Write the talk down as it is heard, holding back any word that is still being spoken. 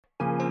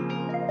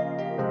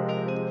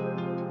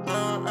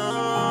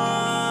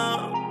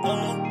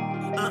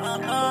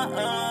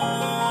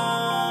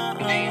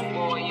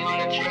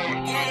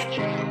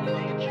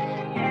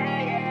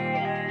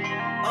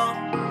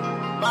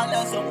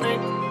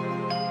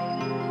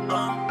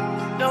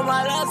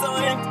my love so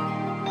empty.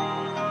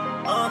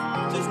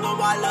 Just know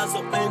my love so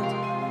empty.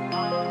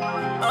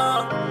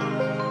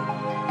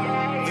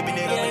 We been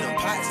there in them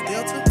pots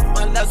still too.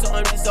 My love so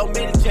empty, so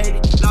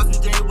medicated. Lost me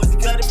Jay, was he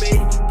could've made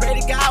it. Pray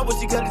to God,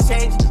 wish he could've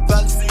changed it.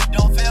 Fell asleep,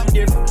 don't feel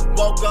different.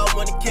 Woke up,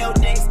 wanna kill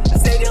niggas. I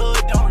say the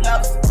hood don't love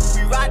us.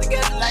 We ride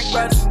together like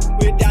brothers.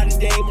 We're down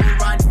today, when we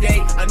ride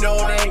today. I know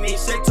they ain't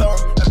shit to them.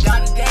 I'm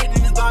down today,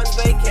 then it's gone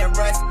today. Can't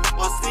rest,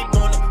 while sleep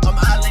on them. I'm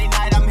out late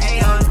night, I'm hey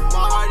hun.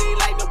 My heart ain't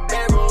like no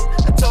bedroom.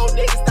 I told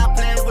niggas stop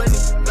playing with me.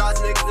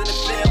 Lost niggas in the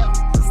film.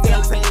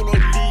 Still paying,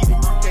 they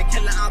leaving. Can't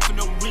kill an out for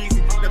no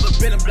reason. Never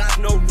been a block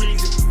for no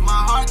reason. My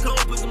heart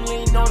cold, put some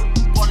lean on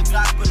it. Bought a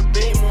Glock, put a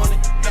beam on it.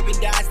 Never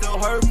died, still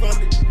heard from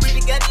it. We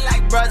together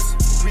like brothers.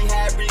 We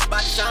had reach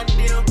by the time to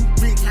deal.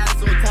 We had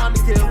so time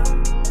to kill.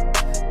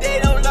 They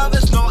don't love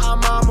us, no, our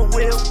mama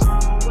will.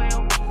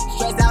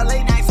 Stressed out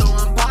late night, so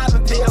I'm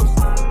popping pills.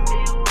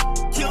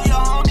 Kill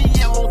your homie,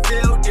 it won't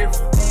feel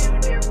different.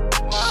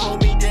 My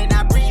homie, they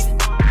not breathing.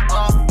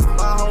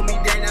 My homie,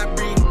 they not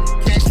breathing.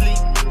 Can't sleep,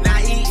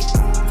 not eating.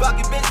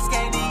 Fucking bitches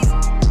can't eat.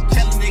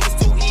 Killing niggas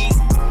too easy.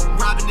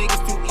 Robbing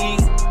niggas too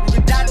easy. We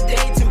die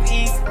today too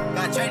easy.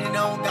 Got traded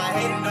on, got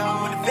hated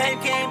on. When the fame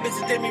came,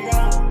 bitches did me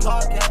wrong.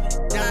 Talk Kevin,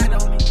 dying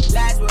on me.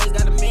 Last words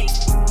gotta mean.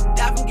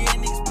 Die from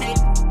getting niggas paid.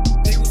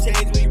 People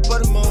change when you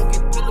put them on.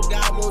 Can little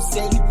God won't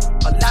save you.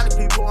 A lot of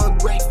people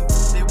ungrateful.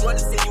 They wanna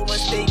see you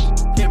unstable.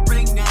 Can't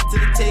bring that to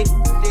the table.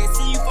 They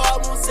see you fall,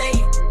 won't save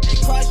you. They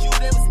cross you,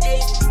 they was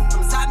able.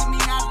 I'm signing me,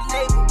 not a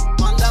label.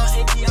 My love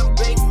empty, I'm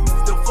grateful.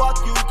 Still fuck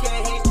you,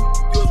 can't hate you.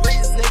 You was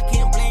raised, they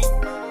can't blame you.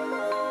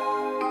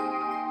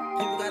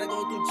 People gotta go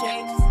through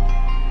changes.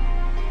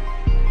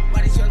 Why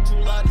they show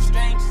true love to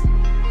strangers?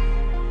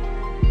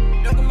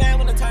 Look a man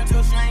when I turn to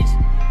a stranger.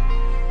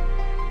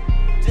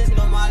 Just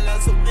know my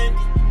love so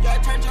empty. Y'all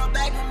turned your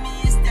back on me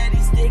and steady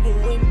sticking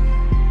with me.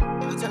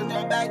 You turned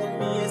your back on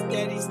me and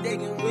steady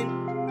sticking with me.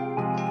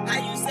 Now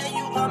you say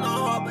you on my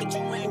heart, but you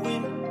ain't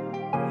with me.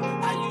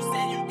 Now you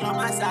say you got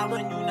my side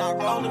when you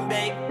not rolling,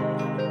 baby.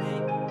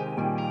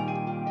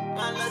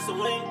 My love so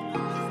empty.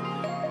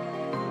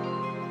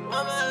 My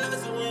love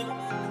so empty.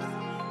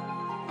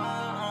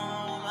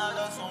 My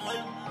love so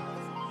empty.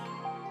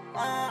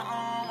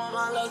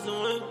 My love so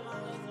empty.